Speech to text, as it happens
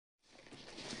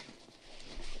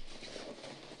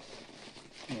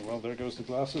well, there goes the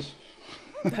glasses.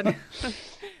 That's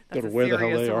Don't know a where the hell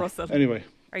serious they are. rustle. Anyway,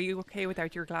 Are you okay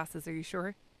without your glasses? Are you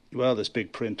sure? well, there's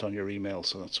big print on your email,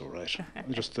 so that's all right.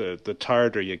 Just the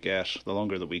tireder you get, the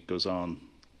longer the week goes on,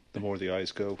 the more the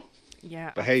eyes go.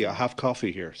 Yeah, But hey, I absolutely. have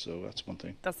coffee here, so that's one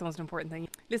thing. That's the most important thing.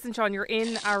 Listen, Sean, you're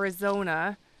in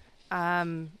Arizona.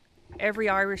 Um, every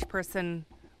Irish person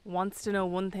wants to know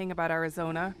one thing about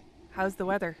Arizona. How's the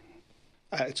weather?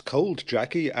 It's cold,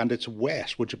 Jackie, and it's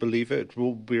wet. Would you believe it?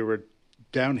 Well, we were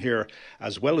down here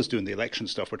as well as doing the election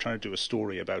stuff. We're trying to do a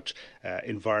story about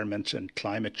environment and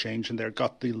climate change, and they've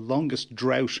got the longest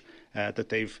drought that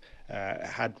they've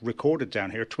had recorded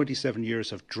down here 27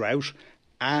 years of drought,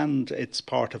 and it's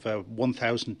part of a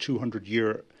 1,200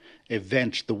 year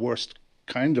event, the worst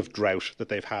kind of drought that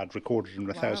they've had recorded in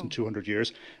Wow. 1,200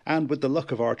 years. And with the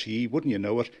luck of RTE, wouldn't you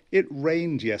know it, it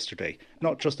rained yesterday.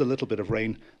 Not just a little bit of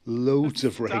rain, loads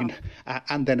of rain. Stop.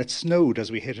 And then it snowed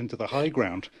as we hit into the high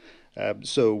ground.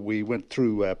 So we went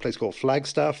through a place called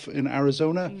Flagstaff in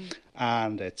Arizona,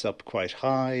 and it's up quite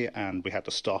high, and we had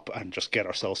to stop and just get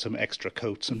ourselves some extra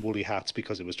coats and woolly hats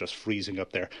because it was just freezing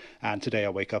up there. And today I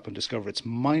wake up and discover it's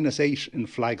 -8 in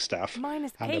Flagstaff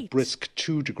Minus and a eight. brisk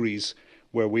 2 degrees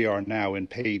where we are now in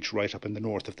Page, right up in the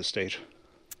north of the state.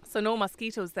 So no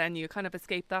mosquitoes then. You kind of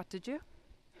escaped that, did you?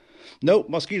 No,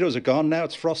 mosquitoes are gone now.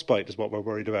 It's frostbite is what we're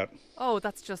worried about. Oh,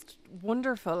 that's just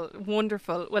wonderful.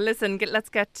 Wonderful. Well, listen, let's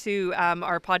get to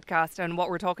our podcast and what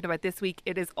we're talking about this week.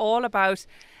 It is all about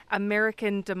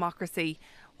American democracy.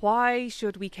 Why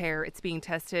should we care it's being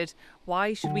tested?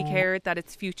 Why should we care that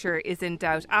its future is in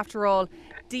doubt? After all,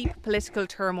 deep political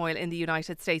turmoil in the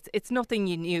United States, it's nothing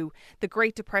new. The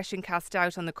Great Depression cast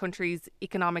doubt on the country's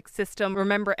economic system.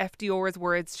 Remember FDR's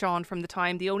words, Sean, from the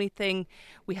time, the only thing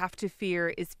we have to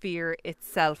fear is fear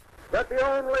itself. But the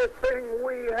only thing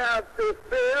we have to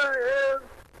fear is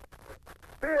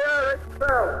fear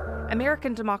itself.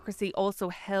 American democracy also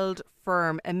held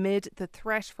firm amid the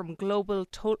threat from global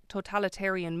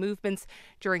totalitarian movements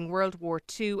during World War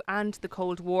II and the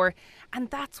Cold War. And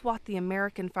that's what the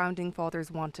American founding fathers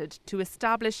wanted, to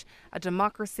establish a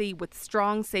democracy with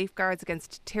strong safeguards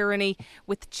against tyranny,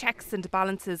 with checks and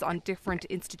balances on different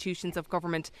institutions of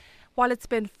government. While it's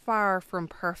been far from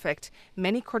perfect,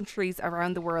 many countries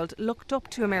around the world looked up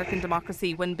to American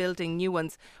democracy when building new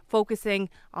ones, focusing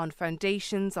on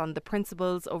foundations, on the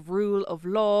principles of rule of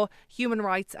law, human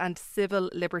rights and civil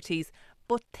liberties.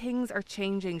 But things are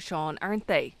changing, Sean, aren't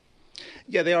they?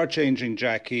 Yeah, they are changing,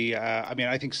 Jackie. I mean,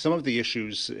 I think some of the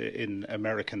issues in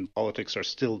American politics are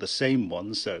still the same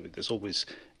ones. There's always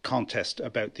contest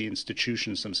about the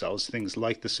institutions themselves, things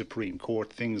like the Supreme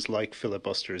Court, things like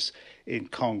filibusters in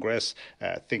Congress,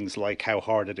 things like how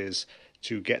hard it is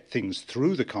to get things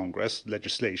through the Congress,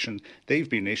 legislation. They've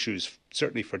been issues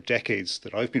certainly for decades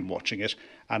that I've been watching it,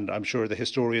 and I'm sure the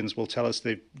historians will tell us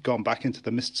they've gone back into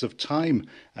the mists of time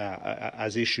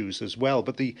as issues as well.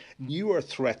 But the newer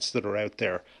threats that are out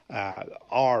there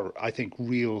are, I think,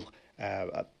 real.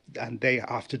 And they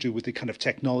have to do with the kind of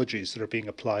technologies that are being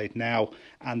applied now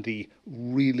and the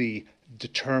really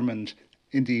determined,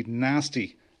 indeed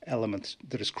nasty element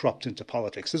that has cropped into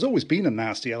politics. There's always been a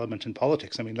nasty element in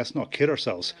politics. I mean, let's not kid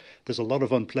ourselves. There's a lot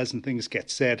of unpleasant things get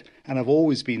said and have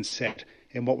always been said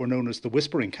in what were known as the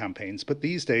whispering campaigns. But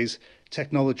these days,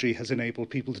 technology has enabled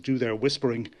people to do their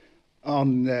whispering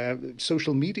on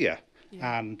social media.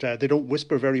 Yeah. And they don't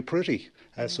whisper very pretty.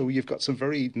 So you've got some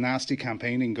very nasty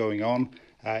campaigning going on.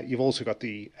 You've also got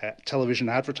the television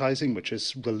advertising, which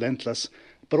is relentless,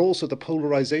 but also the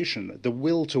polarization, the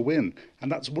will to win.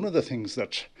 And that's one of the things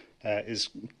that is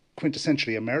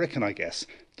quintessentially American, I guess.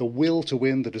 The will to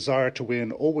win, the desire to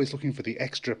win, always looking for the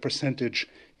extra percentage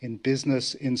in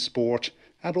business, in sport,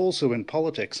 and also in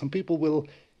politics. Some people will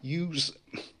use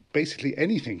basically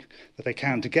anything that they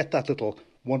can to get that little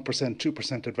 1%,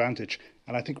 2% advantage.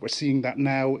 And I think we're seeing that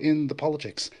now in the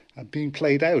politics and being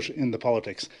played out in the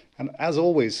politics. And as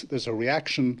always, there's a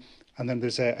reaction and then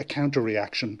there's a counter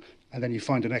reaction. And then you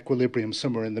find an equilibrium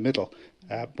somewhere in the middle.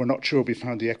 We're not sure we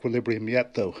found the equilibrium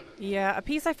yet, though. Yeah, a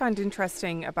piece I found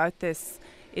interesting about this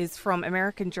is from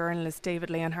American journalist David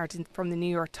Leonhardt from the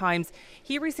New York Times.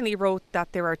 He recently wrote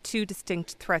that there are two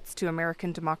distinct threats to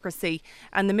American democracy,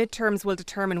 and the midterms will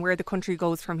determine where the country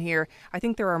goes from here. I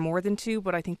think there are more than two,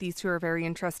 but I think these two are very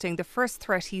interesting. The first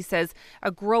threat, he says,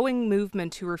 a growing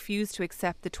movement who refuse to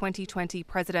accept the 2020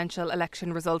 presidential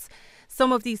election results.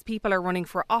 Some of these people are running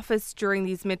for office during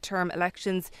these midterm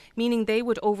elections, meaning they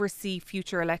would oversee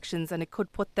future elections, and it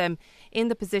could put them in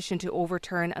the position to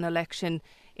overturn an election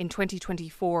in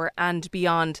 2024 and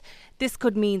beyond. This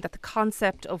could mean that the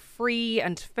concept of free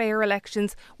and fair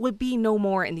elections will be no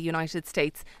more in the United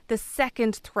States. The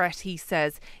second threat, he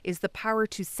says, is the power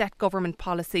to set government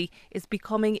policy is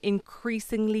becoming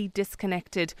increasingly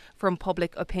disconnected from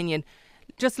public opinion.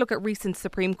 Just look at recent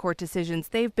Supreme Court decisions.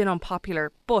 They've been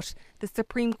unpopular, but the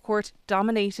Supreme Court,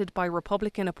 dominated by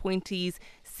Republican appointees,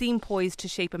 seem poised to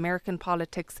shape American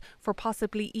politics for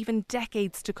possibly even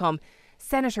decades to come.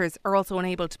 Senators are also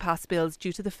unable to pass bills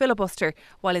due to the filibuster,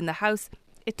 while in the House,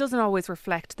 it doesn't always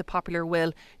reflect the popular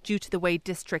will due to the way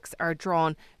districts are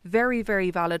drawn. Very, very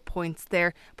valid points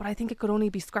there, but I think it could only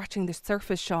be scratching the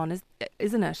surface, Sean,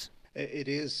 isn't it? It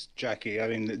is, Jackie. I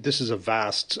mean, this is a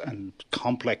vast and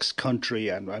complex country.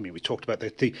 And I mean, we talked about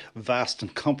the vast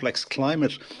and complex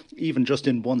climate, even just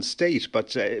in one state.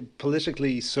 But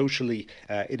politically, socially,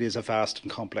 it is a vast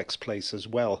and complex place as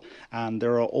well. And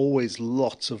there are always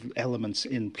lots of elements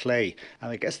in play. And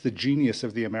I guess the genius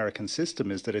of the American system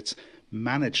is that it's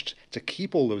managed to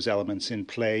keep all those elements in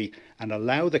play and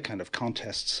allow the kind of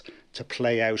contests to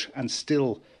play out and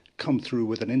still come through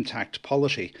with an intact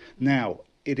polity. Now,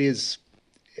 it is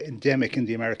endemic in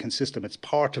the American system. It's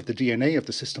part of the DNA of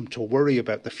the system to worry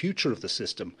about the future of the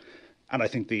system. And I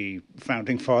think the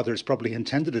founding fathers probably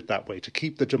intended it that way, to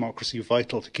keep the democracy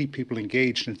vital, to keep people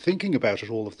engaged and thinking about it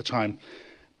all of the time.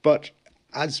 But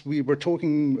as we were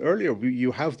talking earlier,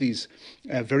 you have these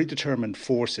very determined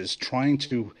forces trying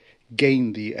to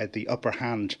gain the upper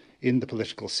hand in the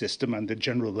political system, and the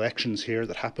general elections here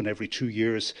that happen every 2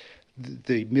 years.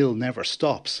 The mill never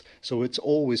stops. So it's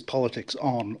always politics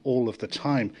on all of the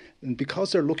time. And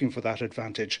because they're looking for that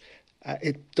advantage,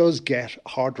 it does get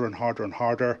harder and harder and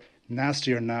harder,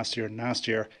 nastier and nastier and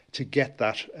nastier to get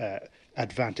that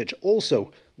advantage.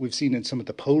 Also, we've seen in some of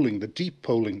the polling, the deep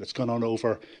polling that's gone on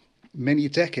over many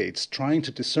decades, trying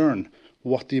to discern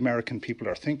what the American people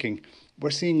are thinking,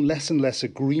 we're seeing less and less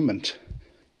agreement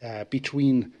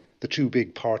between the two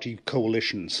big party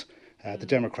coalitions, the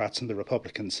Democrats and the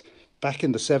Republicans. Back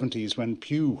in the 70s, when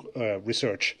Pew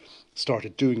Research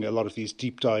started doing a lot of these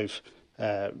deep dive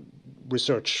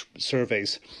research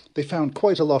surveys, they found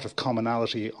quite a lot of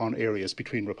commonality on areas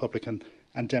between Republican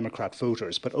and Democrat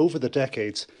voters. But over the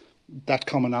decades, that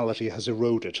commonality has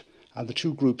eroded, and the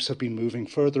two groups have been moving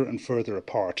further and further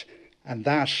apart. And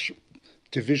that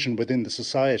division within the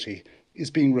society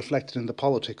is being reflected in the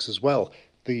politics as well.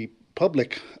 The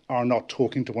public are not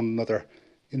talking to one another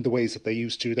in the ways that they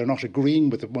used to. They're not agreeing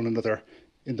with one another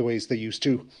in the ways they used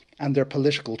to. And their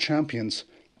political champions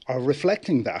are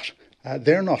reflecting that.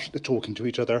 They're not talking to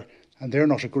each other, and they're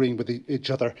not agreeing with each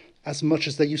other as much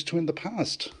as they used to in the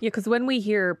past. Yeah, because when we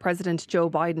hear President Joe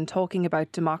Biden talking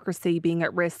about democracy being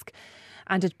at risk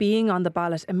and it being on the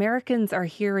ballot, Americans are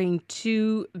hearing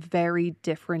two very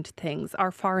different things.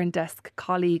 Our foreign desk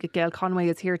colleague, Gail Conway,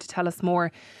 is here to tell us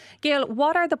more. Gail,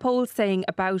 what are the polls saying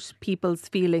about people's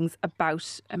feelings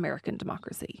about American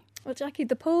democracy? Well, Jackie,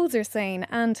 the polls are saying,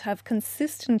 and have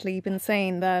consistently been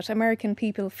saying, that American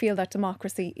people feel that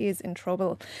democracy is in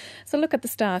trouble. So look at the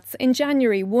stats. In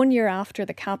January, 1 year after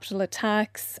the Capitol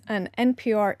attacks, an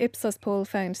NPR Ipsos poll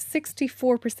found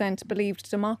 64% believed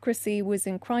democracy was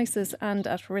in crisis and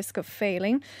at risk of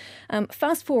failing.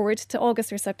 Fast forward to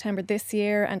August or September this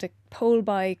year, and a poll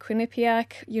by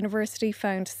Quinnipiac University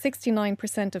found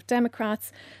 69% of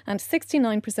Democrats and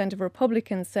 69% of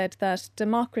Republicans said that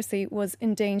democracy was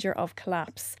in danger of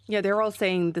collapse. Yeah, they're all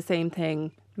saying the same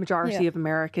thing. Majority of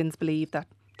Americans believe that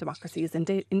democracy is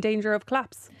in danger of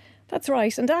collapse. That's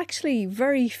right. And actually,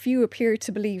 very few appear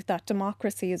to believe that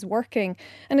democracy is working.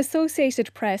 An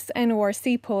Associated Press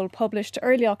NORC poll published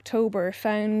early October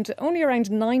found only around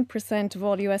 9% of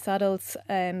all US adults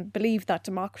believe that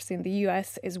democracy in the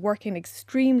US is working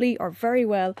extremely or very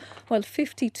well, while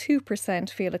 52%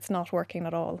 feel it's not working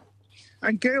at all.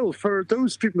 And Gail, for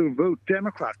those people who vote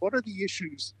Democrat, what are the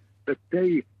issues that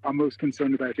they are most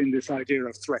concerned about in this idea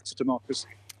of threat to democracy?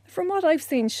 From what I've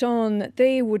seen, Sean,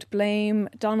 they would blame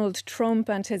Donald Trump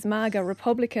and his MAGA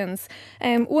Republicans.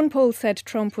 One poll said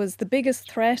Trump was the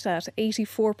biggest threat at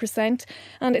 84%,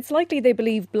 and it's likely they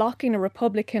believe blocking a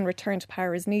Republican return to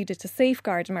power is needed to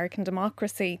safeguard American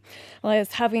democracy,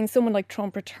 whereas having someone like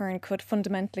Trump return could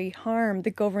fundamentally harm the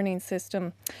governing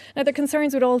system. Now, their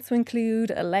concerns would also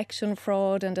include election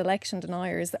fraud and election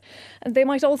deniers. And they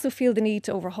might also feel the need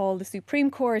to overhaul the Supreme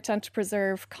Court and to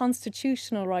preserve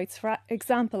constitutional rights, for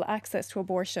example, access to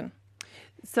abortion.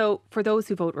 So for those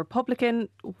who vote Republican,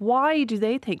 why do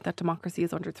they think that democracy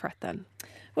is under threat then?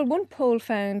 Well, one poll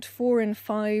found 4 in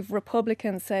 5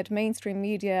 Republicans said mainstream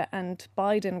media and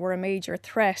Biden were a major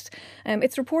threat.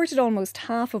 It's reported almost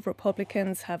half of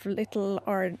Republicans have little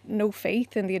or no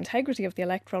faith in the integrity of the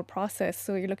electoral process.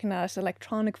 So you're looking at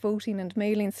electronic voting and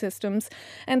mailing systems.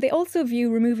 And they also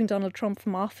view removing Donald Trump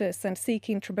from office and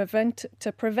seeking to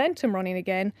prevent him running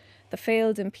again, the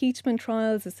failed impeachment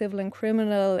trials, the civil and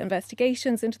criminal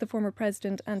investigations into the former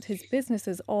president and his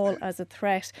businesses, all as a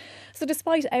threat. So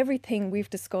despite everything we've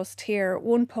discussed here,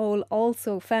 one poll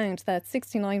also found that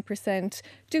 69%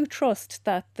 do trust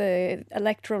that the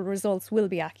electoral results will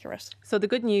be accurate. So the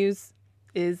good news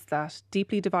is that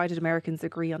deeply divided Americans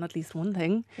agree on at least one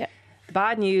thing. Yeah. The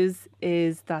bad news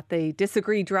is that they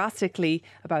disagree drastically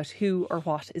about who or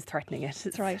what is threatening it.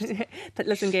 That's right.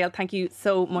 Listen, Gail, thank you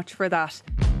so much for that.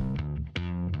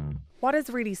 What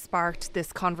has really sparked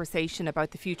this conversation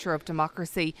about the future of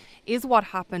democracy is what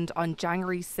happened on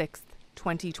January 6th,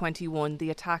 2021, the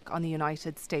attack on the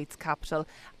United States Capitol,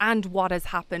 and what has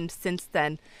happened since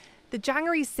then. The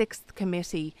January 6th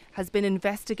committee has been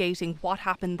investigating what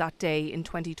happened that day in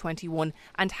 2021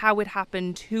 and how it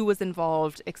happened, who was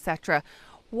involved, etc.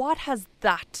 What has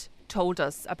that told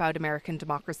us about American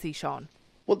democracy, Sean?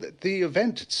 Well, the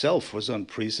event itself was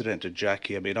unprecedented,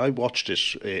 Jackie. I mean, I watched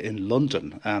it in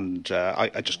London and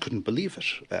I just couldn't believe it.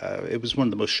 It was one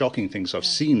of the most shocking things I've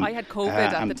seen. I had COVID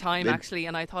at the time, actually,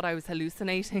 and I thought I was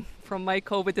hallucinating from my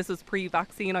COVID. This was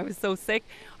pre-vaccine. I was so sick.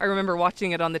 I remember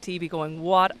watching it on the TV going,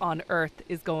 what on earth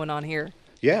is going on here?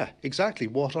 Yeah, exactly.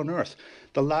 What on earth?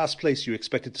 The last place you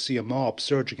expected to see a mob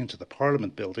surging into the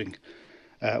Parliament building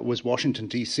was Washington,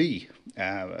 D.C.,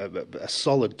 a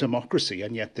solid democracy,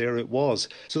 and yet there it was.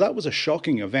 So that was a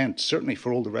shocking event, certainly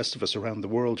for all the rest of us around the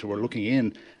world who were looking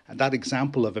in. And that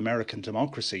example of American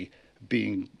democracy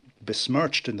being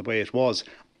besmirched in the way it was,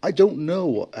 I don't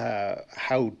know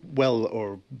how well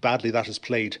or badly that has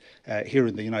played here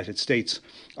in the United States.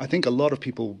 I think a lot of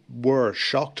people were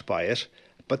shocked by it.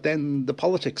 But then the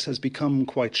politics has become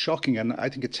quite shocking, and I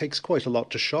think it takes quite a lot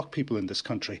to shock people in this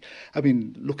country. I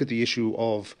mean, look at the issue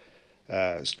of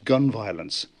gun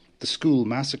violence. The school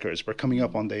massacres were coming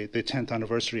up on the 10th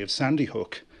anniversary of Sandy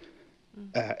Hook.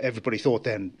 Everybody thought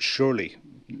then, surely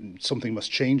something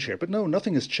must change here. But no,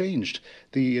 nothing has changed.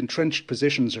 The entrenched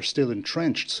positions are still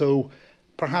entrenched. So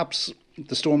perhaps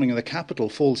the storming of the Capitol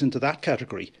falls into that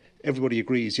category. Everybody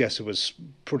agrees, yes, it was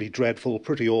pretty dreadful,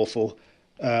 pretty awful.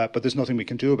 But there's nothing we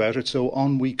can do about it, so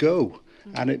on we go.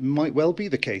 And it might well be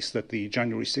the case that the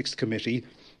January 6th committee,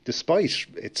 despite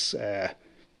its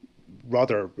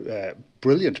rather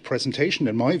brilliant presentation,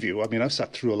 in my view, I mean, I've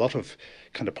sat through a lot of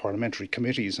kind of parliamentary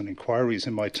committees and inquiries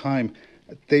in my time,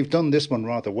 they've done this one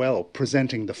rather well,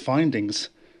 presenting the findings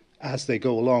as they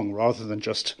go along, rather than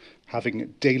just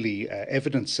having daily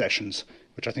evidence sessions,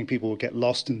 which I think people will get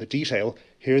lost in the detail.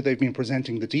 Here they've been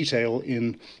presenting the detail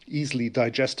in easily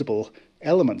digestible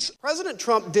elements. President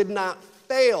Trump did not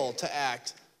fail to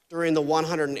act during the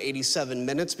 187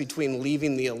 minutes between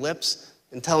leaving the ellipse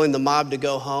and telling the mob to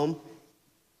go home.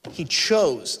 He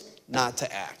chose not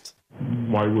to act.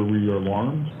 Why were we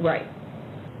alarmed? Right.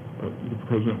 The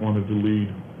president wanted to lead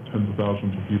tens of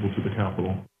thousands of people to the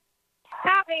Capitol.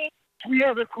 Happy. We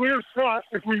have a clear shot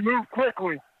if we move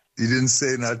quickly. You didn't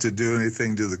say not to do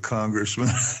anything to the congressman.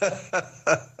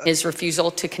 His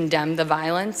refusal to condemn the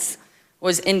violence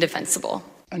was indefensible.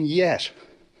 And yet,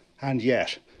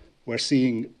 we're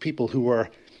seeing people who were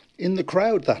in the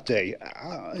crowd that day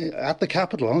at the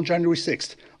Capitol on January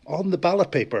 6th, on the ballot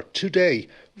paper today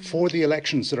for the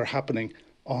elections that are happening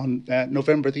on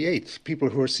November the 8th, people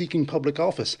who are seeking public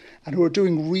office and who are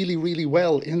doing really, really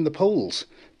well in the polls.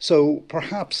 So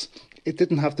perhaps it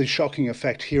didn't have the shocking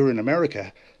effect here in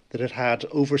America that it had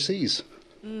overseas.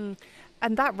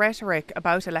 And that rhetoric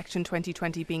about election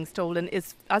 2020 being stolen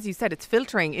is, as you said, it's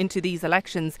filtering into these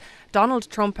elections. Donald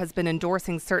Trump has been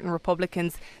endorsing certain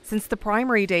Republicans since the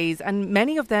primary days, and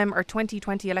many of them are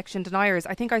 2020 election deniers.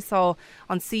 I think I saw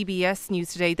on CBS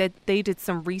News today that they did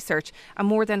some research, and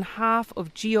more than half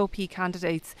of GOP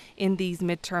candidates in these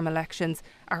midterm elections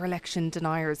are election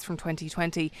deniers from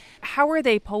 2020. How are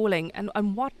they polling,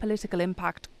 and what political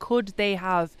impact could they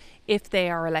have if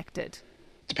they are elected?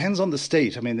 Depends on the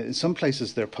state. I mean, in some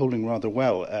places they're polling rather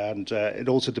well, and it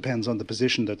also depends on the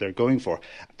position that they're going for.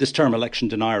 This term election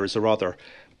denier is a rather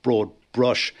broad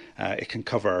brush. It can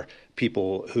cover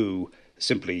people who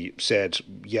simply said,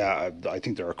 yeah, I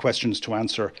think there are questions to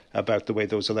answer about the way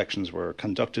those elections were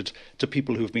conducted, to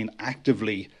people who've been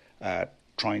actively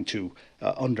trying to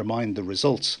undermine the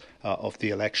results of the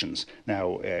elections.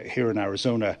 Now, here in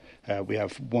Arizona, we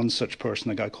have one such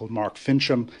person, a guy called Mark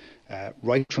Fincham.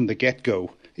 Right from the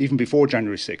get-go, even before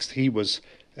January 6th, he was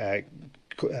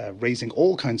raising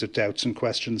all kinds of doubts and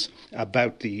questions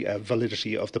about the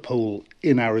validity of the poll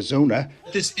in Arizona.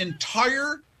 This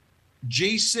entire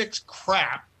J6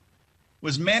 crap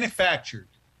was manufactured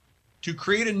to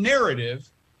create a narrative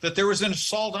that there was an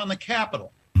assault on the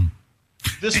Capitol.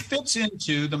 This fits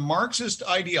into the Marxist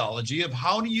ideology of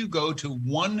how do you go to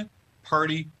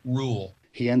one-party rule.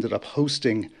 He ended up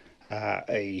hosting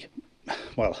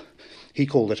he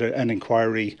called it an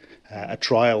inquiry, a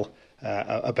trial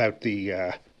about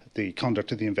the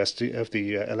conduct of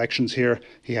the elections here.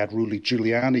 He had Rudy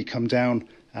Giuliani come down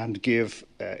and give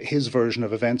his version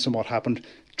of events and what happened,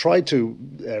 tried to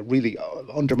really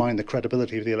undermine the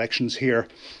credibility of the elections here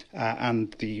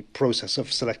and the process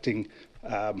of selecting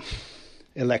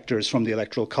electors from the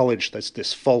Electoral College. That's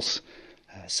this false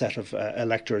set of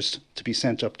electors to be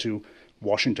sent up to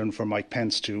Washington for Mike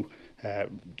Pence to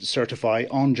certify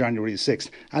on January 6th,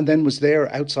 and then was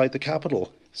there outside the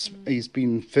Capitol. He's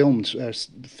been filmed,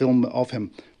 film of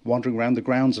him wandering around the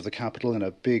grounds of the Capitol in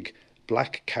a big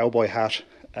black cowboy hat.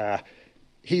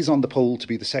 He's on the poll to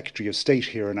be the Secretary of State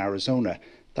here in Arizona.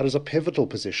 That is a pivotal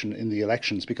position in the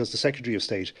elections because the Secretary of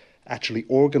State actually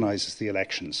organises the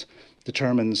elections,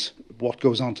 determines what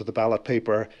goes onto the ballot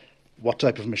paper, what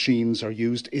type of machines are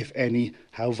used, if any,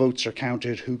 how votes are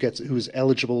counted, who is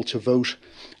eligible to vote,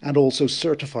 and also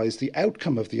certifies the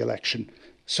outcome of the election.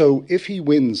 So if he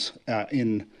wins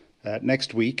in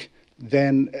next week,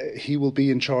 then he will be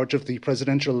in charge of the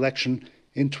presidential election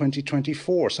in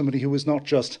 2024. Somebody who is not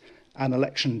just an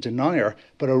election denier,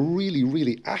 but a really,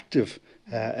 really active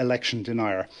election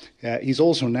denier. He's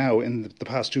also now, in the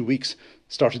past 2 weeks,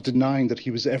 started denying that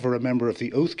he was ever a member of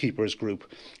the Oath Keepers group,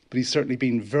 but he's certainly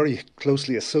been very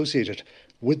closely associated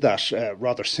with that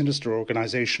rather sinister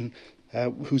organisation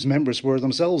whose members were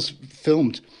themselves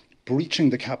filmed breaching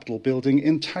the Capitol building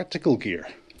in tactical gear.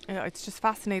 Yeah, it's just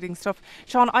fascinating stuff.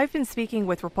 Sean, I've been speaking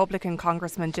with Republican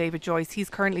Congressman David Joyce. He's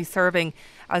currently serving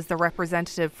as the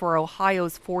representative for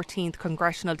Ohio's 14th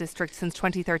Congressional District since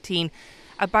 2013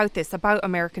 about this, about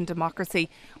American democracy.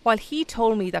 While he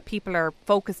told me that people are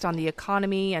focused on the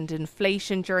economy and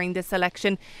inflation during this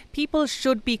election, people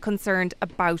should be concerned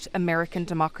about American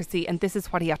democracy. And this is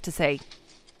what he had to say.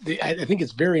 I think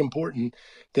it's very important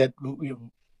that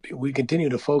we continue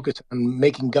to focus on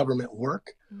making government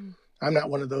work. I'm not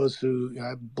one of those who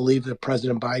I believe that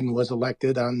President Biden was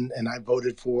elected on, and I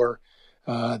voted for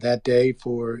that day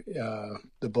for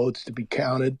the votes to be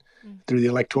counted through the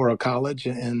Electoral College.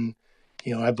 And,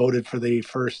 I voted for the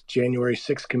first January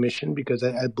 6th commission because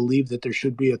I believe that there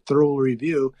should be a thorough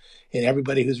review and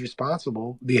everybody who's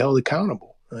responsible be held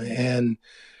accountable. And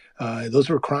those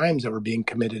were crimes that were being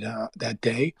committed that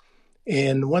day.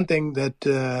 And one thing that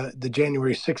the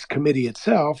January 6th committee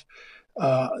itself,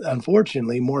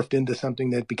 unfortunately, morphed into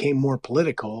something that became more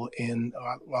political. And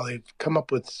while they've come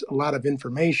up with a lot of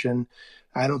information,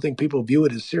 I don't think people view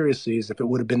it as seriously as if it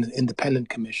would have been an independent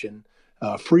commission,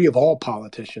 free of all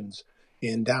politicians,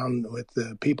 and down with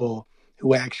the people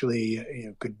who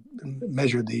actually could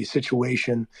measure the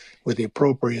situation with the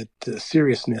appropriate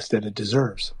seriousness that it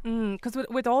deserves. Because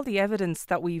with all the evidence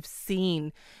that we've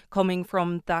seen coming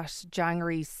from that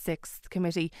January 6th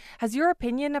committee, has your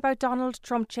opinion about Donald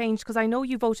Trump changed? Because I know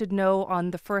you voted no on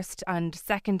the first and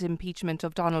second impeachment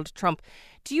of Donald Trump.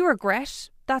 Do you regret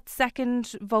that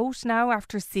second vote now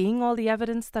after seeing all the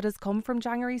evidence that has come from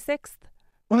January 6th?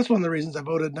 Well, that's one of the reasons I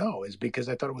voted no, is because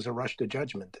I thought it was a rush to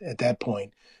judgment at that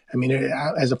point. I mean,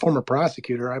 as a former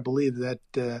prosecutor, I believe that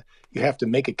you have to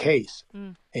make a case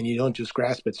and you don't just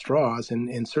grasp at straws.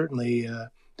 And certainly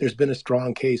there's been a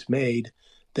strong case made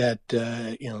that,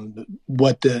 that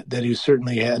he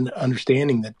certainly had an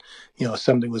understanding that,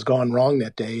 something was gone wrong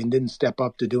that day and didn't step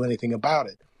up to do anything about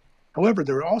it. However,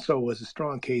 there also was a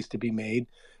strong case to be made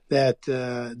that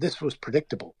this was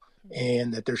predictable,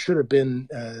 and that there should have been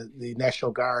the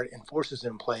National Guard and forces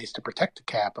in place to protect the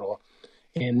Capitol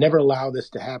and never allow this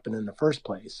to happen in the first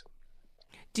place.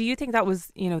 Do you think that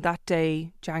was, that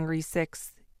day, January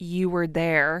 6th, you were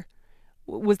there?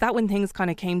 Was that when things kind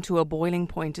of came to a boiling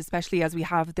point, especially as we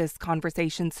have this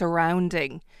conversation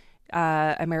surrounding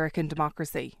American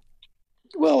democracy?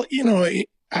 Well,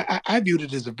 I viewed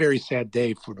it as a very sad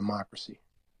day for democracy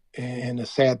and a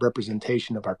sad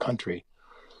representation of our country.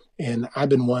 And I've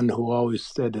been one who always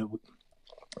said that,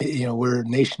 we're a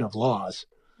nation of laws,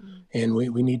 and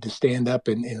we need to stand up,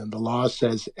 and the law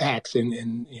says X.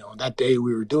 And that day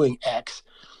we were doing X,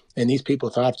 and these people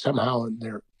thought somehow in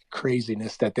their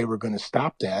craziness that they were going to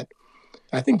stop that.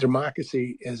 I think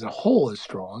democracy as a whole is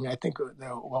strong. I think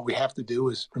what we have to do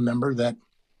is remember that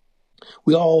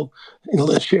we all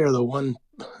share the one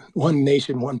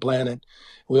nation, one planet.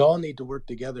 We all need to work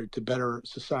together to better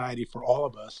society for all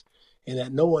of us, and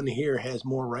that no one here has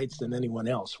more rights than anyone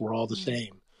else. We're all the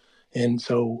same. And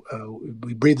so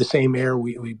we breathe the same air,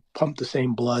 we pump the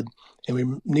same blood, and we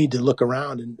need to look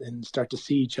around and start to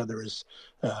see each other as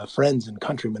friends and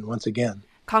countrymen once again.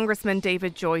 Congressman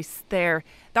David Joyce there.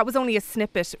 That was only a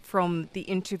snippet from the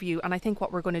interview, and I think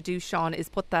what we're going to do, Sean, is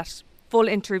put that full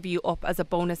interview up as a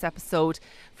bonus episode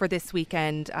for this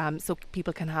weekend, so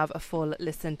people can have a full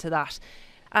listen to that.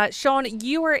 Sean,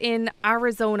 you are in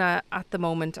Arizona at the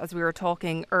moment, as we were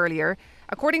talking earlier.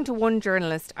 According to one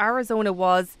journalist, Arizona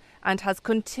was and has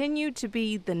continued to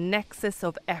be the nexus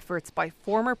of efforts by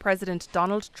former President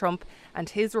Donald Trump and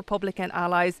his Republican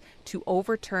allies to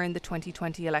overturn the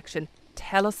 2020 election.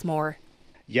 Tell us more.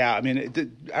 Yeah, I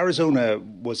mean, Arizona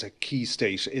was a key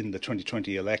state in the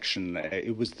 2020 election.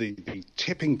 It was the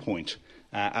tipping point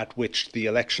at which the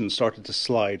election started to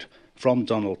slide from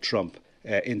Donald Trump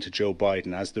into Joe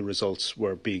Biden as the results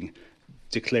were being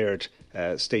declared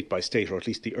state by state, or at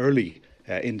least the early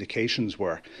indications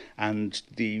were. And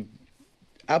the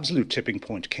absolute tipping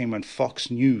point came when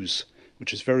Fox News,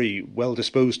 which is very well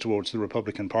disposed towards the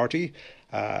Republican Party,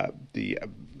 the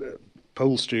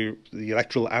pollster, the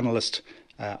electoral analyst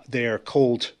there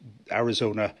called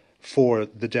Arizona for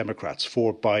the Democrats,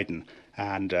 for Biden.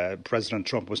 And President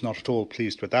Trump was not at all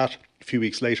pleased with that. A few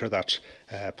weeks later, that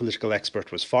political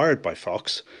expert was fired by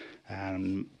Fox.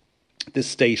 This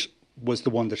state was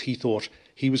the one that he thought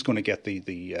he was going to get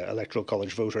the Electoral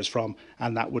College voters from,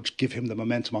 and that would give him the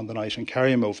momentum on the night and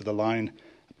carry him over the line.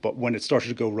 But when it started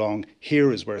to go wrong,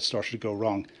 here is where it started to go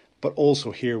wrong. But also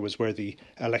here was where the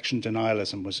election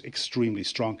denialism was extremely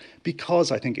strong,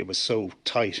 because I think it was so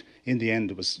tight. In the end,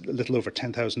 it was a little over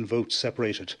 10,000 votes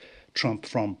separated Trump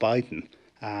from Biden.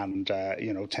 And,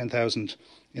 10,000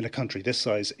 in a country this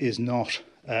size is not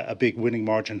a big winning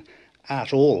margin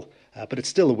at all. But it's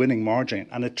still a winning margin,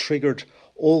 and it triggered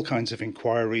all kinds of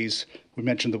inquiries. We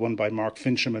mentioned the one by Mark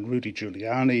Fincham and Rudy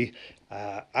Giuliani.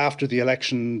 After the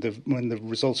election, when the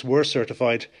results were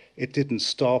certified, it didn't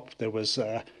stop. There was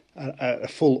a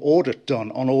full audit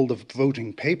done on all the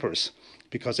voting papers,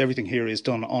 because everything here is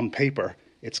done on paper.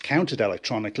 It's counted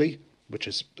electronically, which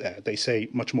is, they say,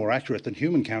 much more accurate than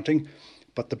human counting.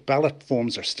 But the ballot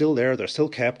forms are still there. They're still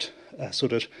kept so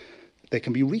that they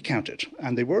can be recounted.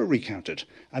 And they were recounted.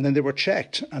 And then they were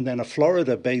checked. And then a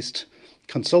Florida-based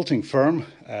consulting firm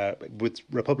with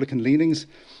Republican leanings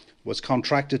was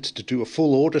contracted to do a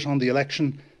full audit on the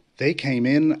election. They came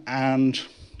in and,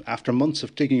 after months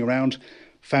of digging around,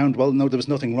 found, well, no, there was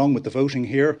nothing wrong with the voting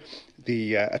here.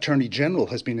 The Attorney General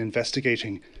has been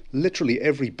investigating literally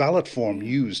every ballot form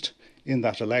used in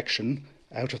that election.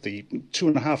 Out of the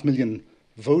 2.5 million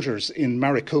voters in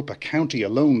Maricopa County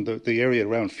alone, the area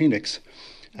around Phoenix,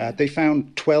 they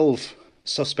found 12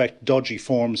 suspect dodgy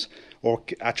forms or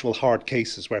actual hard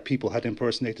cases where people had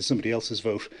impersonated somebody else's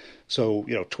vote. So,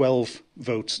 12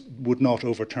 votes would not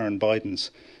overturn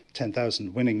Biden's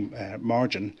 10,000 winning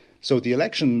margin. So the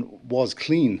election was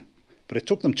clean, but it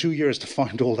took them 2 years to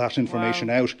find all that information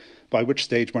out, by which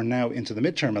stage we're now into the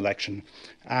midterm election.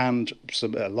 And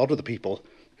a lot of the people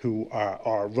who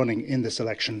are running in this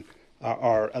election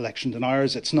are election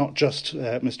deniers. It's not just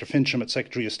Mr. Fincham at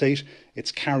Secretary of State,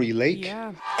 it's Kari Lake.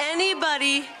 Yeah.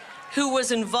 Anybody who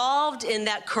was involved in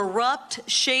that corrupt,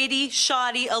 shady,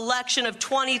 shoddy election of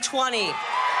 2020,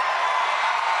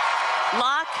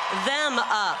 lock them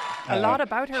up. A lot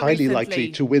about her highly recently. Likely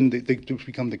to win, to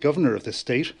become the governor of this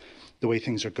state, the way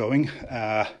things are going.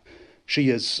 She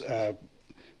has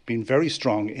been very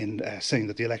strong in saying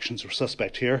that the elections were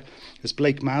suspect here. As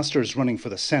Blake Masters running for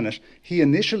the Senate, he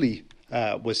initially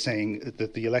was saying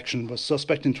that the election was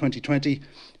suspect in 2020,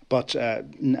 but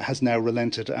has now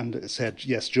relented and said,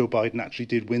 yes, Joe Biden actually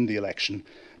did win the election.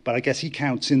 But I guess he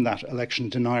counts in that election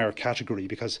denier category,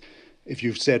 because if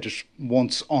you've said it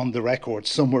once on the record,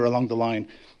 somewhere along the line,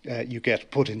 you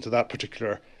get put into that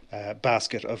particular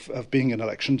basket of being an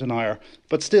election denier.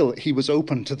 But still, he was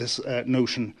open to this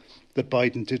notion that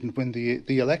Biden didn't win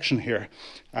the election here.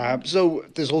 So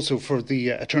there's also, for the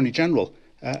Attorney General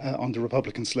on the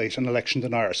Republican slate, an election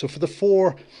denier. So for the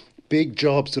 4 big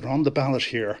jobs that are on the ballot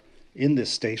here in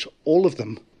this state, all of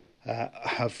them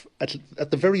have, at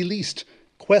the very least,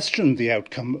 questioned the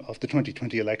outcome of the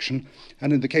 2020 election,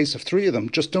 and in the case of 3 of them,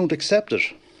 just don't accept it.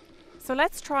 So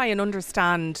let's try and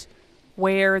understand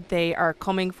where they are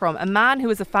coming from. A man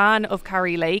who is a fan of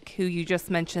Kari Lake, who you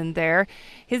just mentioned there,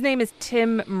 his name is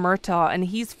Tim Murtaugh, and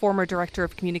he's former Director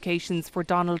of Communications for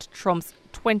Donald Trump's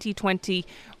 2020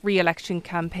 re-election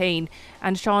campaign.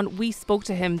 And Sean, we spoke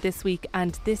to him this week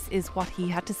and this is what he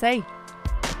had to say.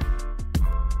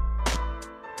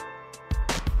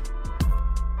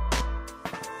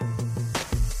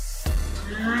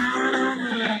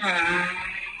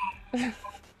 I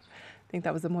think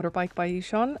that was a motorbike by you,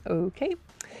 Sean. Okay.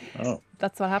 Oh.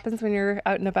 That's what happens when you're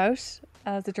out and about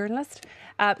as a journalist.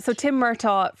 So Tim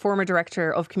Murtaugh, former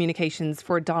Director of Communications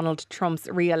for Donald Trump's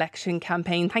re-election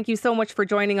campaign. Thank you so much for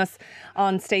joining us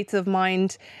on States of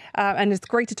Mind. And it's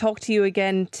great to talk to you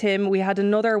again, Tim. We had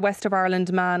another West of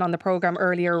Ireland man on the programme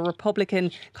earlier,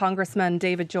 Republican Congressman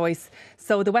David Joyce.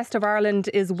 So the West of Ireland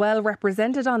is well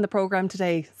represented on the programme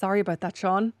today. Sorry about that,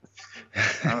 Sean.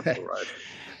 That's all right.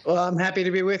 Well, I'm happy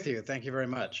to be with you. Thank you very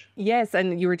much. Yes,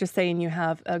 and you were just saying you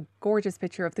have a gorgeous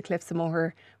picture of the Cliffs of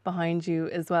Moher behind you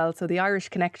as well. So the Irish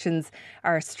connections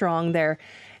are strong there.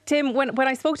 Tim, when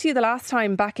I spoke to you the last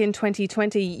time back in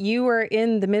 2020, you were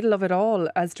in the middle of it all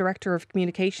as Director of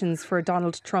Communications for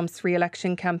Donald Trump's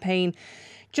re-election campaign.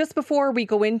 Just before we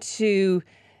go into,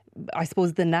 I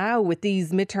suppose, the now with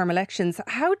these midterm elections,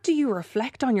 how do you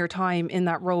reflect on your time in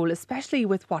that role, especially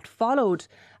with what followed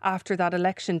after that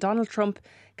election? Donald Trump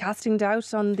casting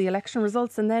doubt on the election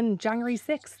results and then January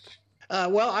 6th.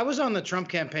 Well, I was on the Trump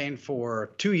campaign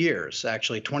for 2 years,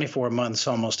 actually 24 months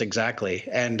almost exactly.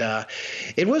 And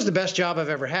it was the best job I've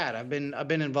ever had. I've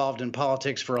been involved in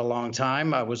politics for a long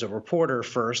time. I was a reporter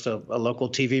first, a local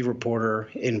TV reporter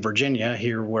in Virginia,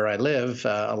 here where I live.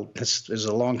 This is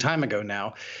a long time ago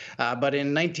now. But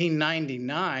in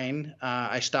 1999,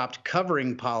 I stopped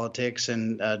covering politics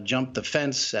and jumped the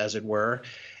fence, as it were,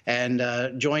 and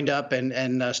joined up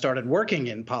and started working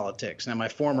in politics. Now, my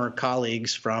former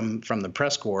colleagues from the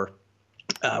press corps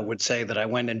would say that I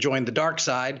went and joined the dark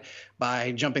side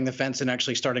by jumping the fence and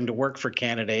actually starting to work for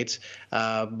candidates.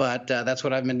 But that's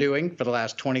what I've been doing for the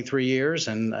last 23 years.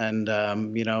 And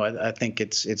you know, I think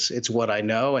it's what I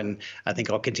know, and I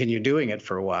think I'll continue doing it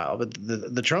for a while. But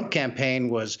the Trump campaign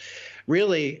was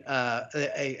really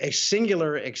a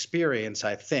singular experience,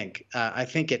 I think. I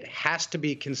think it has to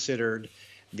be considered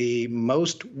the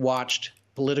most watched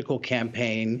political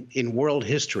campaign in world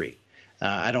history.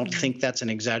 I don't think that's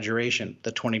an exaggeration,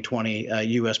 the 2020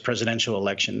 U.S. presidential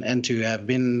election. And to have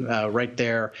been right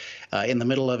there in the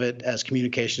middle of it as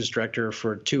communications director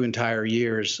for 2 entire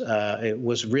years, it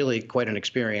was really quite an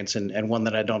experience, and one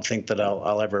that I don't think that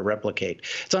I'll ever replicate.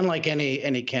 It's unlike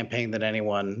any campaign that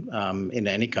anyone in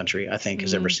any country, I think,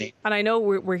 has ever seen. And I know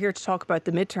we're here to talk about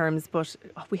the midterms, but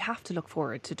we have to look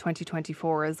forward to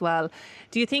 2024 as well.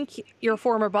 Do you think your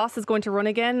former boss is going to run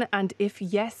again? And if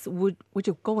yes, would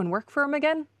you go and work for him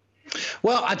again?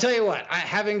 Well, I tell you what,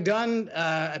 having done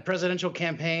a presidential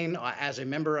campaign as a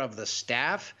member of the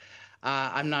staff,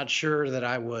 I'm not sure that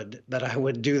I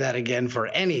would do that again for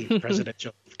any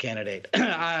presidential candidate.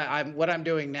 What I'm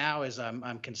doing now is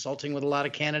I'm consulting with a lot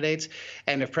of candidates,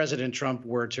 and if President Trump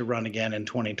were to run again in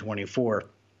 2024,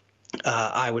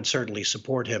 I would certainly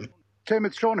support him. Tim,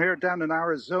 it's Sean here down in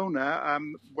Arizona.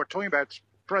 We're talking about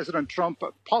President Trump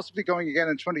possibly going again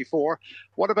in 24.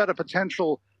 What about a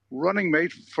potential running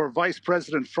mate for vice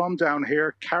president from down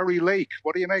here, Kari Lake?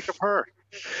 What do you make of her?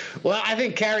 Well, I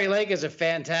think Kari Lake is a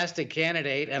fantastic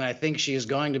candidate, and I think she is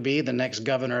going to be the next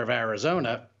governor of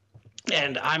Arizona.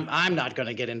 And I'm not going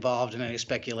to get involved in any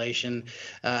speculation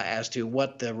as to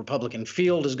what the Republican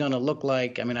field is going to look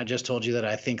like. I mean, I just told you that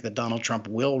I think that Donald Trump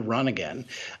will run again.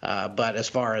 But as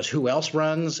far as who else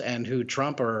runs and who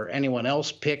Trump or anyone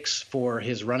else picks for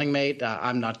his running mate,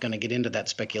 I'm not going to get into that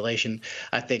speculation.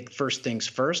 I think first things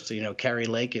first, you know, Kari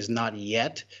Lake is not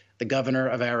yet the governor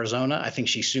of Arizona. I think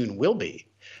she soon will be.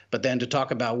 But then to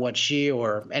talk about what she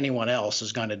or anyone else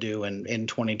is going to do in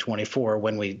 2024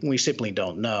 when we simply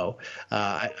don't know,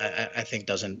 I think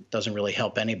doesn't really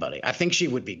help anybody. I think she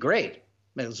would be great.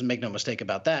 Let's make no mistake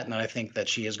about that. And I think that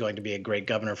she is going to be a great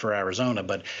governor for Arizona.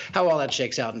 But how all that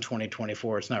shakes out in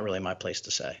 2024, it's not really my place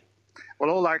to say. Well,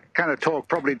 all that kind of talk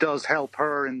probably does help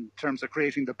her in terms of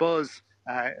creating the buzz.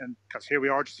 And because here we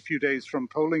are just a few days from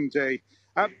polling day.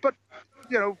 But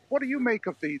you know, what do you make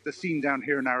of the scene down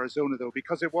here in Arizona, though?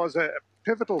 Because it was a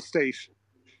pivotal state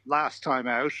last time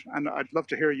out, and I'd love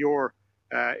to hear your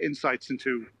insights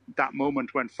into that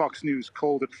moment when Fox News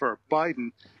called it for Biden.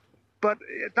 But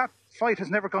that fight has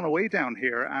never gone away down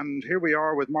here, and here we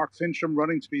are with Mark Finchem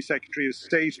running to be Secretary of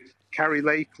State, Kari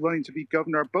Lake running to be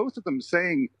governor, both of them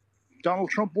saying Donald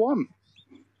Trump won.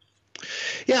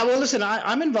 Yeah, well, listen,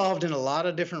 I'm involved in a lot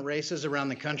of different races around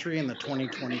the country in the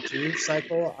 2022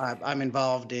 cycle. I'm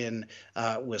involved in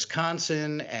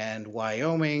Wisconsin and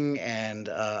Wyoming and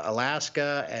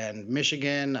Alaska and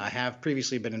Michigan. I have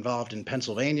previously been involved in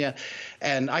Pennsylvania.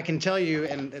 And I can tell you,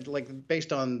 and like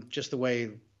based on just the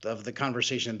way of the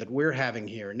conversation that we're having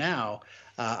here now,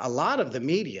 a lot of the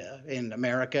media in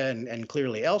America and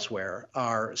clearly elsewhere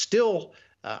are still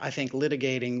I think,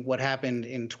 litigating what happened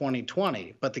in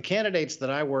 2020. But the candidates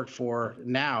that I work for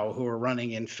now who are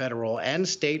running in federal and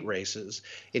state races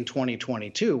in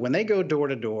 2022, when they go door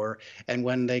to door and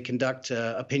when they conduct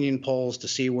opinion polls to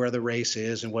see where the race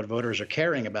is and what voters are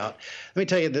caring about, let me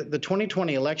tell you, the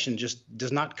 2020 election just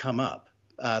does not come up.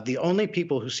 The only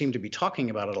people who seem to be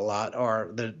talking about it a lot are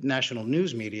the national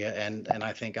news media and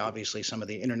I think obviously some of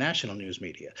the international news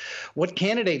media. What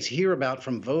candidates hear about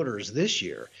from voters this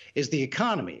year is the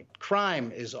economy.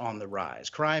 Crime is on the rise.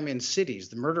 Crime in cities,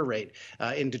 the murder rate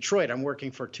in Detroit. I'm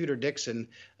working for Tudor Dixon,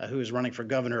 who is running for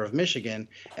governor of Michigan,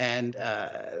 and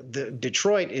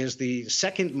Detroit is the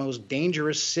second most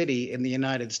dangerous city in the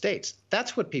United States.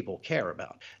 That's what people care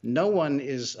about. No one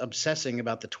is obsessing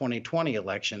about the 2020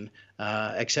 election,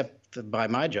 except, by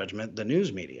my judgment, the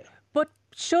news media. But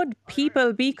should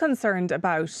people be concerned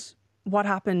about what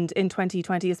happened in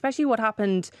 2020, especially what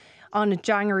happened on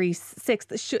January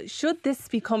 6th? Should this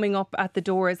be coming up at the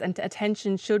doors and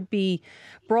attention should be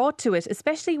brought to it,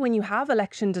 especially when you have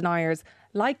election deniers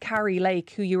like Kari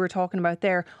Lake, who you were talking about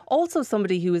there, also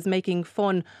somebody who is making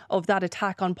fun of that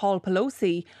attack on Paul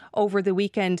Pelosi over the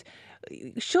weekend.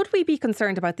 Should we be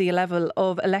concerned about the level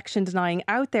of election denying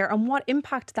out there and what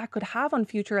impact that could have on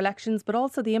future elections, but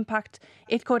also the impact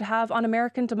it could have on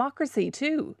American democracy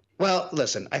too? Well,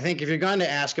 listen, I think if you're going to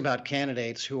ask about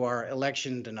candidates who are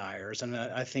election deniers, and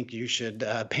I think you should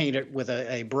paint it with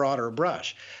a broader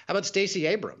brush. How about Stacey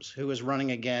Abrams, who is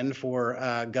running again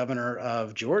for governor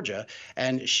of Georgia?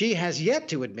 And she has yet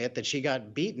to admit that she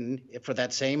got beaten for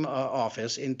that same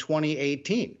office in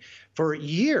 2018. For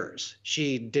years,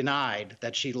 she denied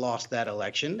that she lost that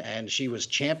election, and she was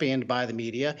championed by the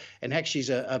media. And heck, she's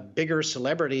a bigger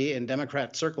celebrity in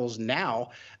Democrat circles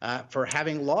now for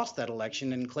having lost that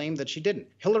election and claimed that she didn't.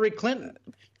 Hillary Clinton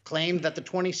claimed that the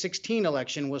 2016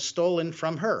 election was stolen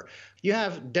from her. You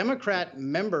have Democrat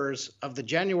members of the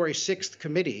January 6th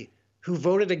committee who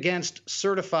voted against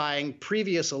certifying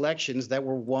previous elections that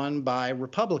were won by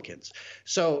Republicans.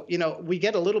 So, we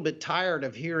get a little bit tired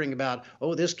of hearing about,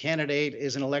 oh, this candidate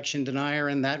is an election denier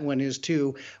and that one is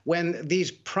too, when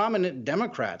these prominent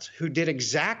Democrats who did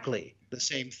exactly the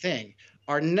same thing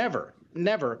are never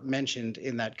mentioned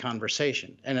in that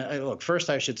conversation. And look,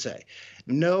 first I should say,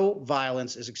 no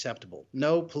violence is acceptable.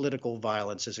 No political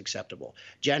violence is acceptable.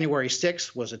 January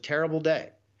 6th was a terrible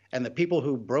day. And the people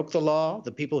who broke the law,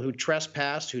 the people who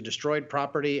trespassed, who destroyed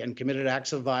property and committed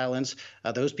acts of violence,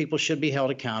 those people should be held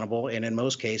accountable. And in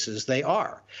most cases, they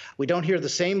are. We don't hear the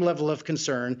same level of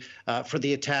concern for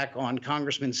the attack on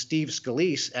Congressman Steve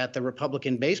Scalise at the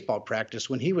Republican baseball practice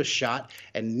when he was shot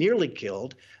and nearly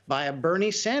killed by a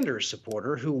Bernie Sanders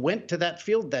supporter who went to that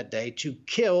field that day to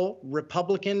kill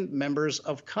Republican members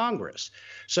of Congress.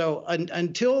 So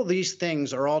until these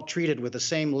things are all treated with the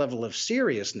same level of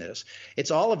seriousness,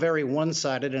 it's all a very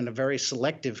one-sided and a very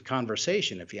selective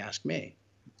conversation, if you ask me.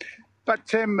 But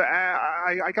Tim,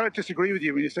 I got to disagree with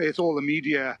you when you say it's all the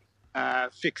media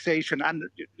fixation. And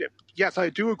yes, I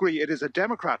do agree it is a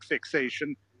Democrat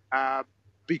fixation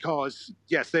because,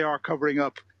 yes, they are covering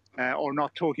up or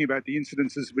not talking about the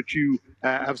incidences which you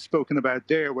have spoken about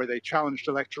there, where they challenged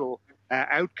electoral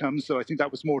outcomes. So I think that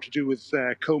was more to do with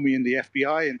Comey and the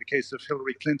FBI in the case of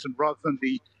Hillary Clinton rather than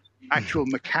the actual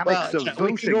mechanics of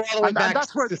voting. We can go all the way back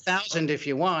to 2000 if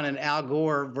you want, and Al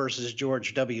Gore versus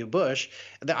George W. Bush.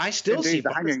 I still see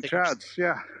the hanging chads,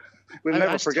 yeah. We'll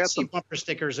never forget them. I see bumper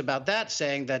stickers about that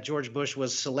saying that George Bush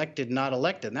was selected, not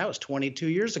elected. And that was 22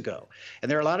 years ago.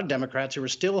 And there are a lot of Democrats who are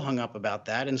still hung up about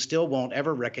that and still won't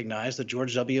ever recognize that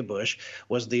George W. Bush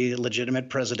was the legitimate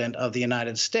president of the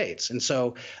United States. And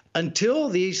so until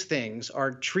these things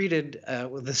are treated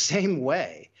the same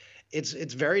way, it's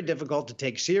very difficult to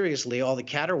take seriously all the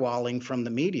caterwauling from the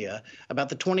media about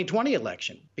the 2020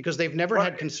 election because they've never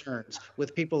had concerns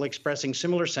with people expressing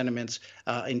similar sentiments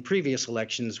in previous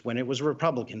elections when it was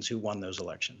Republicans who won those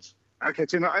elections. Okay,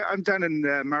 Tim, I'm down in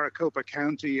Maricopa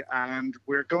County, and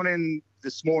we're going in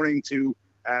this morning to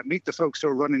meet the folks who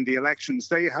are running the elections.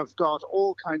 They have got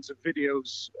all kinds of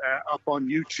videos up on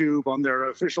YouTube, on their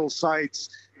official sites,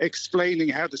 explaining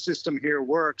how the system here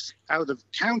works, how the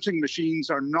counting machines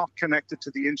are not connected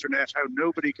to the internet, how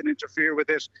nobody can interfere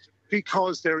with it,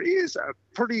 because there is a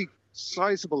pretty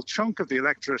sizable chunk of the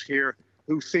electorate here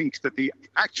who think that the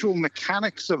actual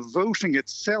mechanics of voting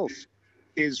itself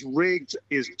is rigged,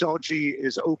 is dodgy,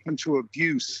 is open to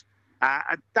abuse.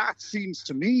 And that seems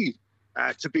to me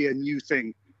to be a new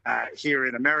thing here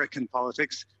in American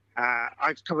politics.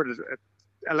 I've covered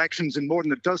elections in more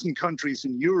than a dozen countries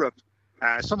in Europe,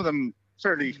 some of them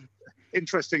fairly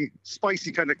interesting,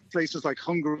 spicy kind of places like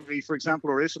Hungary, for example,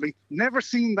 or Italy. Never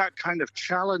seen that kind of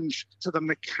challenge to the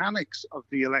mechanics of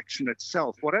the election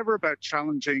itself. Whatever about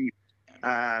challenging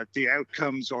the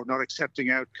outcomes or not accepting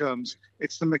outcomes,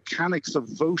 it's the mechanics of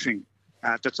voting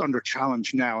that's under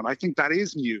challenge now. And I think that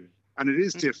is new and it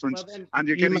is different. Well, and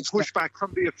you're getting pushback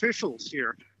from the officials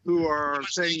here who are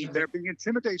saying they're being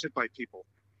intimidated by people.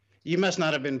 You must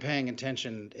not have been paying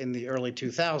attention in the early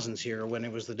 2000s here when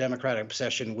it was the Democratic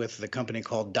obsession with the company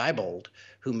called Diebold,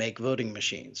 who make voting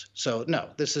machines. So no,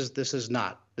 this is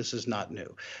not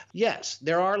new. Yes,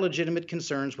 there are legitimate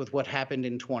concerns with what happened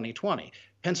in 2020.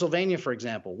 Pennsylvania, for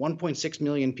example, 1.6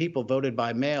 million people voted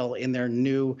by mail in their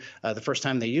new, the first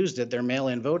time they used it, their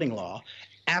mail-in voting law.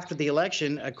 After the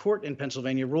election, a court in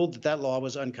Pennsylvania ruled that law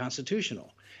was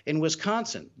unconstitutional. In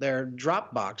Wisconsin, their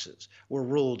drop boxes were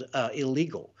ruled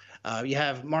illegal. You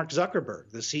have Mark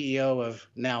Zuckerberg, the CEO of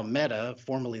now Meta,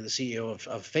 formerly the CEO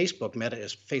of Facebook. Meta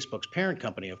is Facebook's parent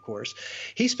company, of course.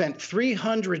 He spent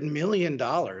 $300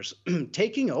 million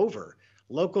taking over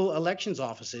local elections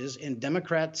offices in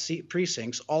Democrat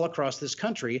precincts all across this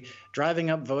country, driving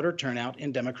up voter turnout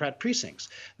in Democrat precincts.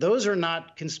 Those are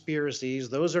not conspiracies.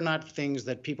 Those are not things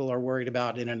that people are worried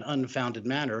about in an unfounded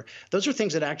manner. Those are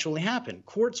things that actually happen.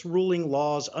 Courts ruling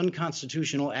laws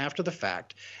unconstitutional after the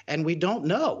fact, and we don't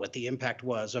know what the impact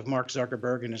was of Mark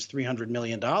Zuckerberg and his $300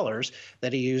 million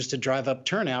that he used to drive up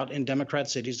turnout in Democrat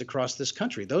cities across this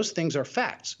country. Those things are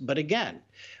facts. But again,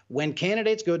 when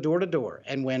candidates go door to door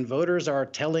and when voters are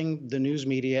telling the news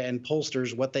media and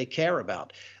pollsters what they care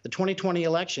about, the 2020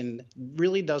 election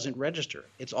really doesn't register.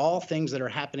 It's all things that are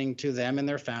happening to them and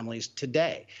their families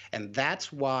today. And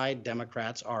that's why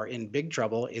Democrats are in big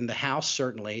trouble in the House,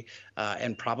 certainly,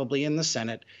 and probably in the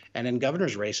Senate and in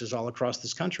governor's races all across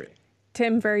this country.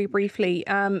 Tim, very briefly,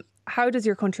 how does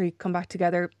your country come back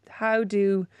together? How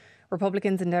do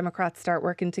Republicans and Democrats start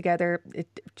working together?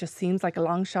 It just seems like a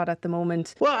long shot at the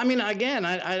moment. Well, I mean, again,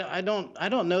 I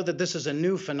don't know that this is a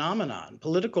new phenomenon.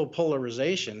 Political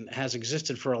polarization has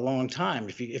existed for a long time.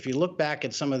 If you look back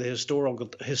at some of the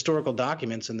historical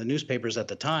documents in the newspapers at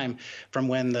the time, from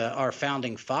when our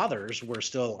founding fathers were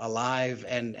still alive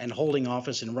and holding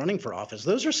office and running for office,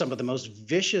 those are some of the most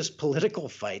vicious political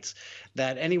fights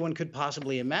that anyone could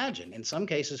possibly imagine. In some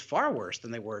cases, far worse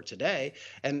than they were today.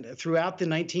 And throughout the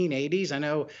 1980s,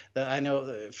 I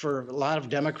know for a lot of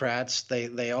Democrats,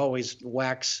 they always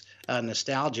wax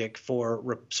nostalgic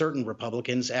for certain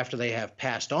Republicans after they have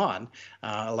passed on.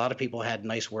 A lot of people had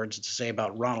nice words to say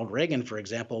about Ronald Reagan, for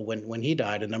example, when he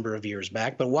died a number of years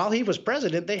back. But while he was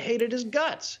president, they hated his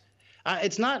guts.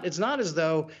 It's not as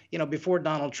though, before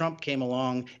Donald Trump came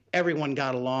along, everyone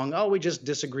got along. Oh, we just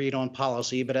disagreed on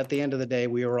policy, but at the end of the day,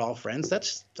 we were all friends.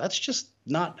 That's just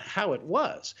not how it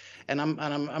was. And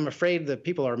I'm afraid that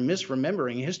people are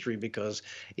misremembering history because,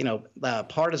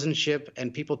 partisanship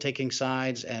and people taking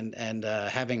sides and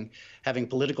having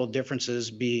political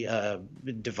differences be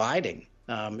dividing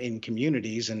in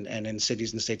communities and in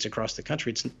cities and states across the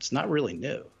country. It's not really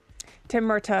new. Tim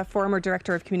Murtagh, former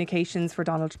Director of Communications for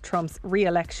Donald Trump's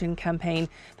re-election campaign.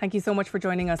 Thank you so much for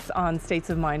joining us on States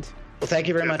of Mind. Well, thank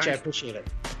you very much. I appreciate it.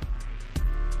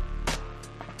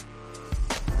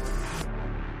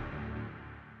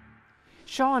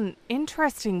 Sean,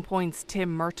 interesting points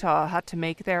Tim Murtagh had to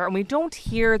make there. And we don't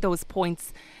hear those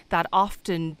points that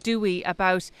often, do we,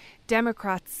 about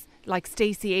Democrats like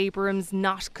Stacey Abrams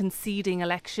not conceding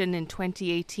election in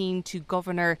 2018 to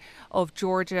Governor of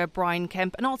Georgia, Brian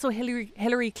Kemp, and also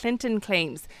Hillary Clinton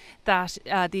claims that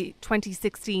the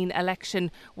 2016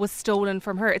 election was stolen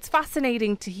from her. It's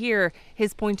fascinating to hear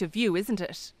his point of view, isn't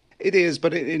it? It is,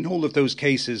 but in all of those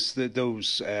cases,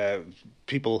 those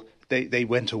people, they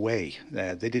went away.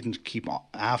 They didn't keep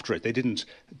after it. They didn't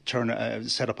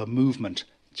set up a movement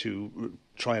to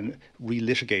try and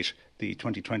relitigate the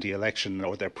 2020 election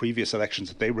or their previous elections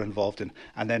that they were involved in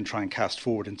and then try and cast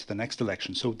forward into the next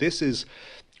election. So this is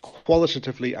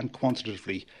qualitatively and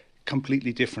quantitatively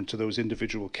completely different to those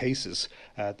individual cases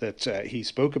that he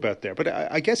spoke about there. But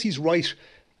I guess he's right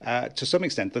to some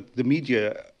extent that the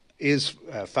media is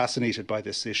fascinated by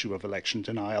this issue of election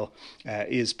denial,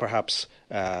 is perhaps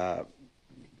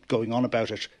going on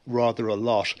about it rather a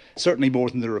lot, certainly more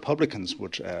than the Republicans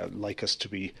would like us to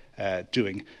be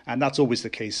doing. And that's always the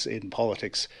case in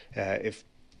politics. If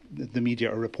the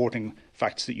media are reporting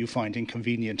facts that you find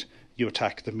inconvenient, you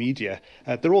attack the media.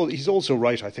 He's also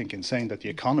right, I think, in saying that the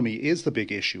economy is the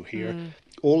big issue here.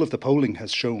 All of the polling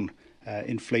has shown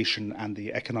inflation and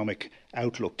the economic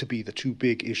outlook to be the two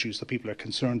big issues that people are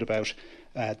concerned about.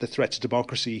 The threat to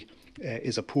democracy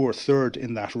is a poor third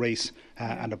in that race,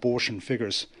 and abortion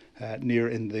figures near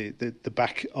in the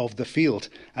back of the field.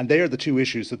 And they are the two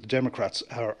issues that the Democrats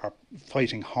are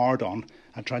fighting hard on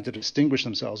and trying to distinguish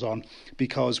themselves on,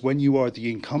 because when you are the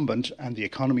incumbent and the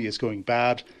economy is going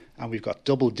bad and we've got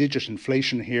double-digit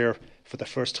inflation here for the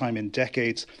first time in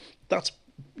decades, that's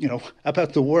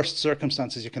about the worst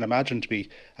circumstances you can imagine to be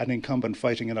an incumbent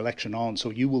fighting an election on.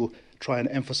 So you will try and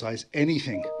emphasize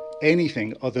anything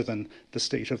other than the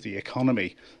state of the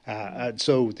economy. And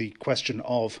so the question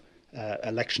of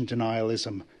election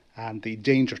denialism and the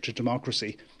danger to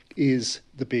democracy is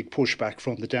the big pushback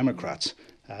from the Democrats.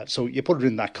 So you put it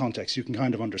in that context, you can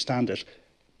kind of understand it.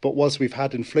 But whilst we've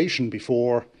had inflation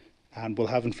before and we'll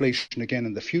have inflation again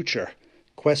in the future,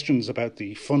 questions about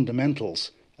the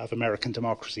fundamentals of American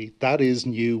democracy, that is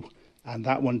new, and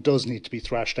that one does need to be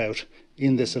thrashed out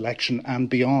in this election and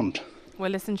beyond.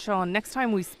 Well, listen, Sean, next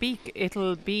time we speak,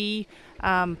 it'll be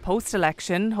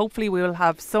post-election. Hopefully we will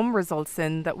have some results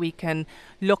in that we can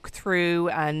look through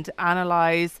and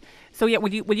analyse. So, yeah,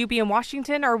 will you be in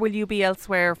Washington or will you be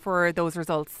elsewhere for those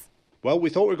results? Well,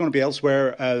 we thought we were going to be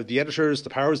elsewhere. The editors, the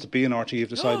powers that be in RT have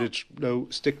decided no,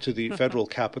 stick to the federal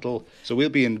capital. So we'll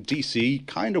be in DC,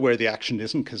 kind of where the action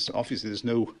isn't, because obviously there's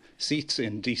no seats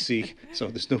in DC, so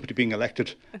there's nobody being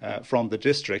elected from the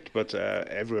district, but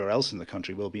everywhere else in the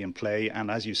country will be in play.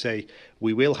 And as you say,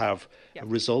 we will have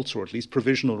results, or at least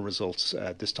provisional results,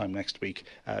 this time next week.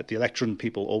 The election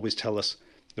people always tell us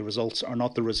the results are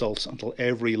not the results until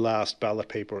every last ballot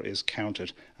paper is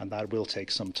counted, and that will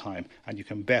take some time. And you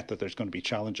can bet that there's going to be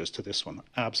challenges to this one.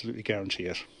 Absolutely guarantee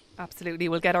it. Absolutely.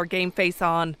 We'll get our game face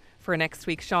on for next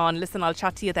week, Sean. Listen, I'll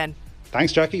chat to you then.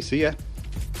 Thanks, Jackie. See ya.